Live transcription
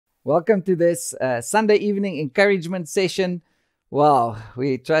Welcome to this Sunday evening encouragement session. Wow,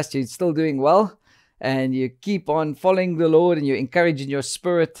 we trust you're still doing well and you keep on following the Lord and you're encouraging your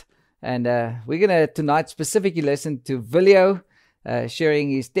spirit. And we're going to tonight specifically listen to Vilio sharing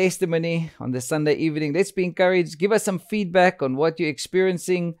his testimony on the Sunday evening. Let's be encouraged. Give us some feedback on what you're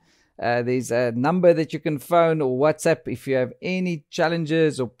experiencing. There's a number that you can phone or WhatsApp if you have any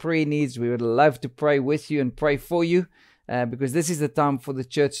challenges or prayer needs. We would love to pray with you and pray for you. Because this is the time for the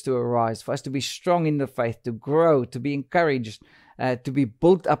church to arise, for us to be strong in the faith, to grow, to be encouraged, to be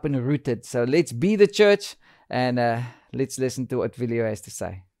built up and rooted. So let's be the church and let's listen to what Vilio has to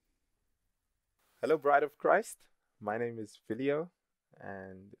say. Hello, Bride of Christ. My name is Vilio,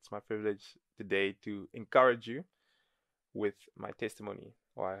 and it's my privilege today to encourage you with my testimony,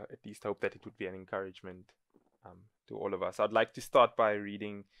 or I at least hope that it would be an encouragement to all of us. I'd like to start by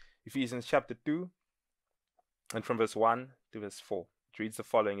reading Ephesians chapter 2, and from verse 1 to verse 4, it reads the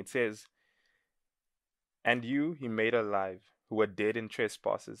following. It says, "And you he made alive, who were dead in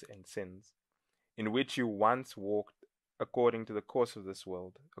trespasses and sins, in which you once walked according to the course of this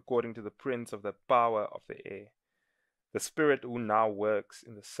world, according to the prince of the power of the air, the spirit who now works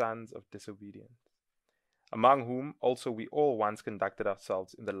in the sons of disobedience, among whom also we all once conducted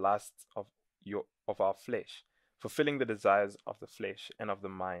ourselves in the lusts of our flesh, fulfilling the desires of the flesh and of the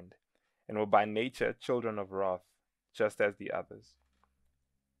mind, and were by nature children of wrath, just as the others.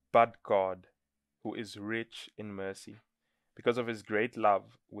 But God, who is rich in mercy, because of his great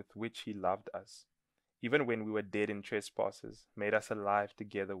love with which he loved us, even when we were dead in trespasses, made us alive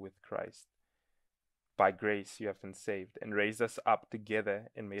together with Christ. By grace you have been saved, and raised us up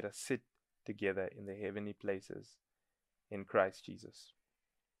together and made us sit together in the heavenly places in Christ Jesus."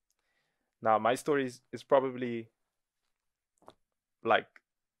 Now, my story is probably like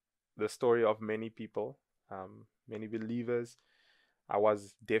the story of many people, many believers. I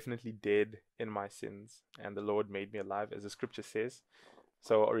was definitely dead in my sins, and the Lord made me alive, as the scripture says.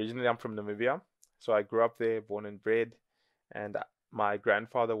 So originally I'm from Namibia, so I grew up there, born and bred, and my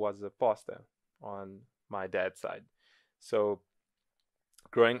grandfather was a pastor on my dad's side. So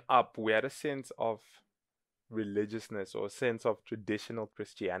growing up, we had a sense of religiousness or a sense of traditional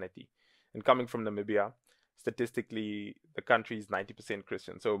Christianity. And coming from Namibia, statistically, the country is 90%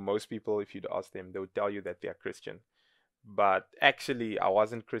 Christian. So most people, if you'd ask them, they would tell you that they are Christian. But actually, I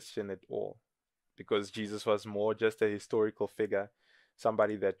wasn't Christian at all, because Jesus was more just a historical figure,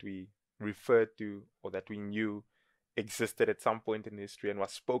 somebody that we referred to or that we knew existed at some point in history and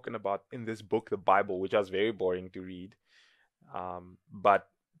was spoken about in this book, the Bible, which was very boring to read. But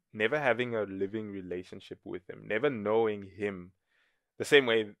never having a living relationship with him, never knowing him the same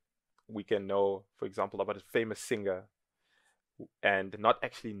way we can know, for example, about a famous singer and not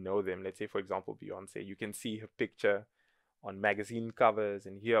actually know them. Let's say, for example, Beyonce. You can see her picture on magazine covers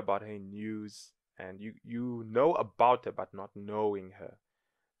and hear about her in news, and you know about her but not knowing her,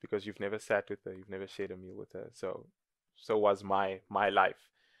 because you've never sat with her, you've never shared a meal with her. So was my life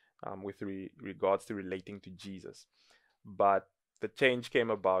with regards to relating to Jesus. But the change came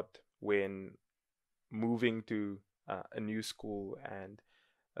about when moving to a new school, and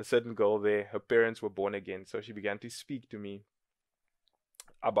a certain girl there, her parents were born again. So she began to speak to me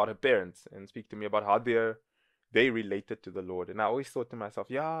about her parents and speak to me about how they related to the Lord. And I always thought to myself,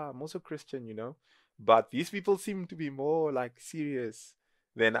 yeah, I'm also Christian, but these people seem to be more like serious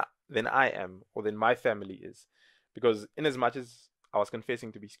than I am, or than my family is. Because in as much as I was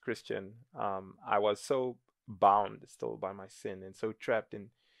confessing to be Christian, I was so bound still by my sin and so trapped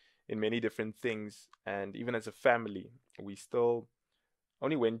in many different things. And even as a family, we still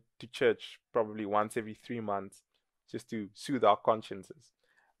only went to church probably once every 3 months just to soothe our consciences.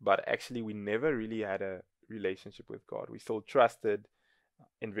 But actually, we never really had a relationship with God. We still trusted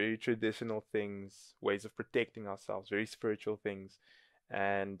in very traditional things, ways of protecting ourselves, very spiritual things.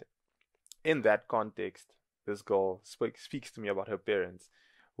 And in that context, this girl speaks to me about her parents,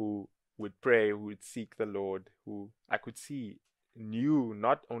 who would pray, who would seek the Lord, who I could see knew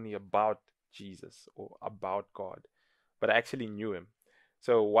not only about Jesus or about God, but I actually knew him.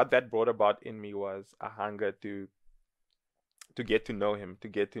 So what that brought about in me was a hunger to get to know him, to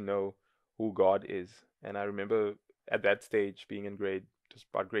get to know who God is. And I remember at that stage being in just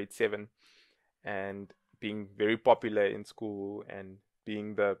about grade 7, and being very popular in school and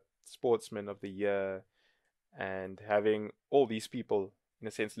being the sportsman of the year, and having all these people in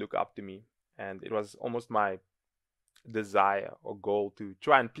a sense look up to me. And it was almost my desire or goal to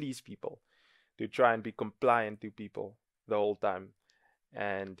try and please people, to try and be compliant to people the whole time.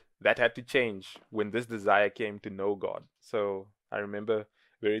 And that had to change when this desire came to know God. So I remember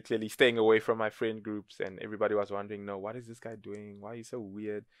very clearly staying away from my friend groups, and everybody was wondering, no, what is this guy doing? Why is he so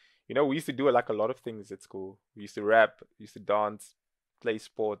weird? We used to do like a lot of things at school. We used to rap, used to dance, play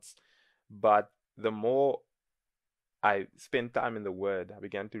sports. But the more I spent time in the Word, I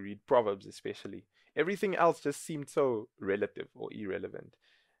began to read Proverbs especially. Everything else just seemed so relative or irrelevant.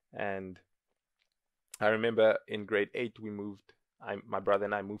 And I remember in grade 8, my brother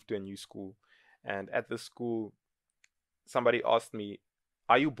and I moved to a new school. And at the school, somebody asked me,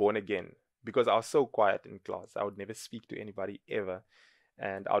 "Are you born again?" Because I was so quiet in class. I would never speak to anybody ever.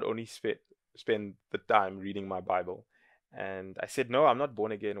 And I would only spend the time reading my Bible. And I said, "No, I'm not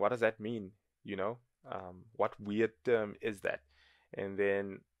born again. What does that mean? What weird term is that?" And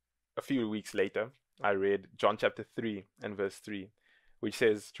then a few weeks later, I read John chapter 3 and verse 3, which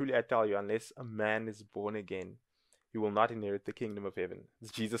says, "Truly I tell you, unless a man is born again, he will not inherit the kingdom of heaven."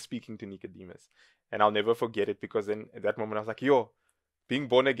 It's Jesus speaking to Nicodemus. And I'll never forget it, because then at that moment I was like, yo, being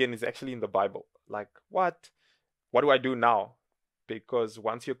born again is actually in the Bible. Like, what? What do I do now? Because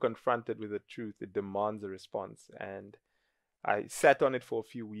once you're confronted with the truth, it demands a response. And I sat on it for a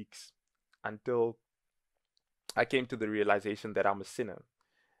few weeks until I came to the realization that I'm a sinner.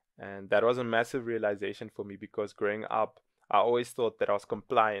 And that was a massive realization for me, because growing up, I always thought that I was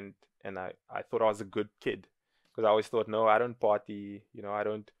compliant, and I thought I was a good kid. Because I always thought, no, I don't party, I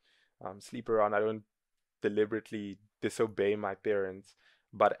don't sleep around, I don't deliberately disobey my parents.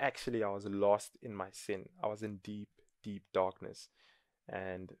 But actually, I was lost in my sin. I was in deep, deep darkness,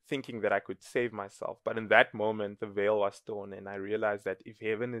 and thinking that I could save myself. But in that moment, the veil was torn, and I realized that if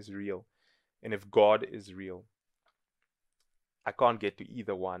heaven is real and if God is real, I can't get to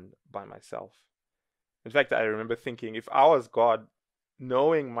either one by myself. In fact, I remember thinking, if I was God,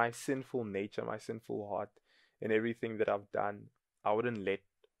 knowing my sinful nature, my sinful heart, and everything that I've done, I wouldn't let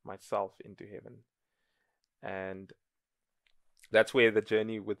myself into heaven. And that's where the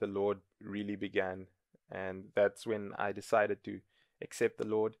journey with the Lord really began. And that's when I decided to accept the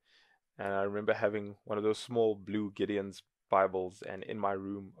Lord. And I remember having one of those small blue Gideon's Bibles, and in my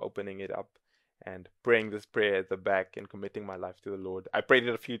room, opening it up and praying this prayer at the back and committing my life to the Lord. I prayed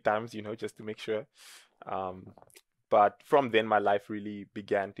it a few times, just to make sure. But from then, my life really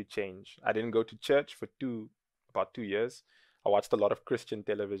began to change. I didn't go to church for about 2 years. I watched a lot of Christian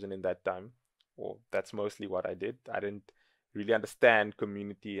television in that time. Or that's mostly what I did. I didn't really understand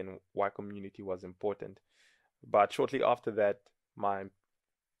community and why community was important. But shortly after that, my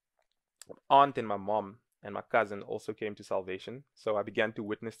aunt and my mom and my cousin also came to salvation. So I began to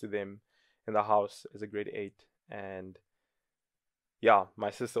witness to them in the house as a grade 8. And yeah, my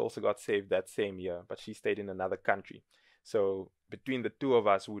sister also got saved that same year, but she stayed in another country. So between the two of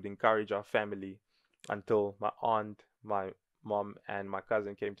us, we would encourage our family until my aunt, my mom, and my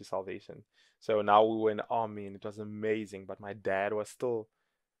cousin came to salvation. So now we were in the army, and it was amazing. But my dad was still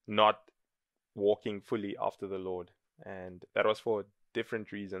not walking fully after the Lord. And that was for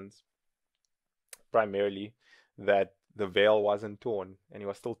different reasons. Primarily that the veil wasn't torn, and he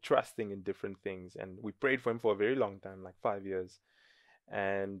was still trusting in different things. And we prayed for him for a very long time, like 5 years.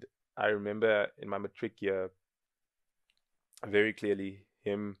 And I remember in my matric year very clearly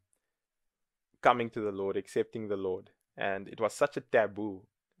him coming to the Lord, accepting the Lord. And it was such a taboo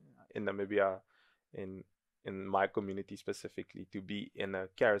in Namibia, in my community specifically, to be in a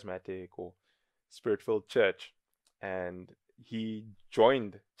charismatic or spirit-filled church. And he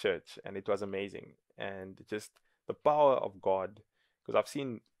joined church, and it was amazing. And just the power of God, because I've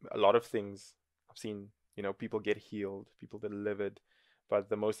seen a lot of things. I've seen, people get healed, people delivered. But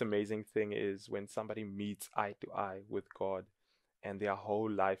the most amazing thing is when somebody meets eye to eye with God, and their whole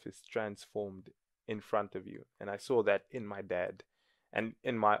life is transformed in front of you. And I saw that in my dad and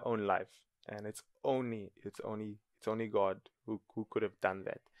in my own life. And it's only God who could have done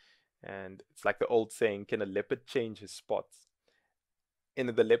that. And it's like the old saying, can a leopard change his spots? In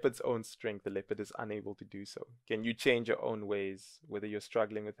the leopard's own strength, the leopard is unable to do so. Can you change your own ways, whether you're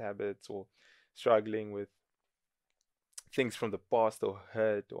struggling with habits or struggling with things from the past or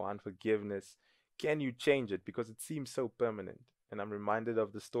hurt or unforgiveness? Can you change it? Because it seems so permanent. And I'm reminded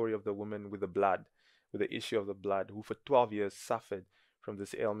of the story of the woman with the issue of the blood, who for 12 years suffered from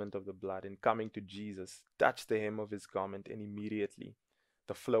this ailment of the blood, and coming to Jesus, touched the hem of his garment, and immediately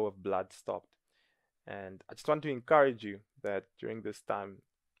the flow of blood stopped. And I just want to encourage you that during this time,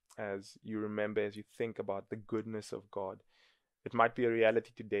 as you remember, as you think about the goodness of God, it might be a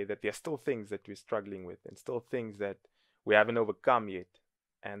reality today that there are still things that we're struggling with, and still things that we haven't overcome yet,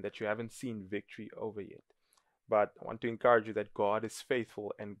 and that you haven't seen victory over yet. But I want to encourage you that God is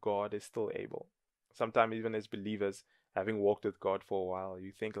faithful, and God is still able. Sometimes even as believers, having walked with God for a while,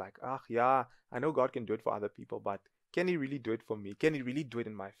 you think like, yeah, I know God can do it for other people, but Can He really do it for me? Can He really do it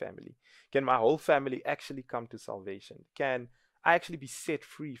in my family? Can my whole family actually come to salvation? Can I actually be set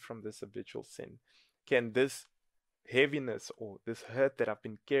free from this habitual sin? Can this heaviness or this hurt that I've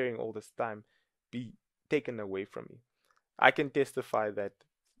been carrying all this time be taken away from me? I can testify that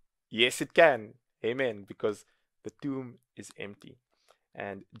yes, it can. Amen. Because the tomb is empty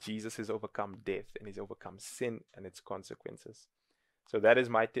and Jesus has overcome death and He's overcome sin and its consequences. So that is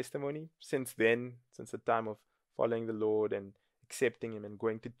my testimony. Since then, since the time of following the Lord and accepting Him and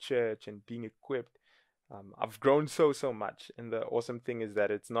going to church and being equipped, I've grown so much. And the awesome thing is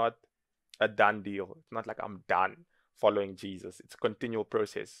that it's not a done deal. It's not like I'm done following Jesus. It's a continual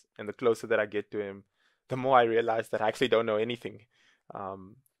process. And the closer that I get to Him, the more I realize that I actually don't know anything.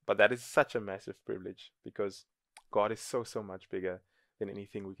 But that is such a massive privilege because God is so much bigger than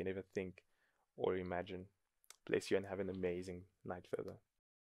anything we can ever think or imagine. Bless you and have an amazing night further.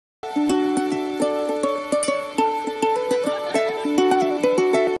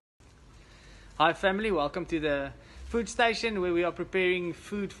 Hi family, welcome to the food station where we are preparing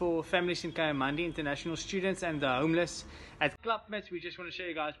food for families in Kayamandi, international students and the homeless. At Club Mats, we just want to show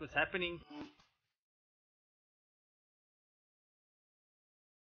you guys what's happening.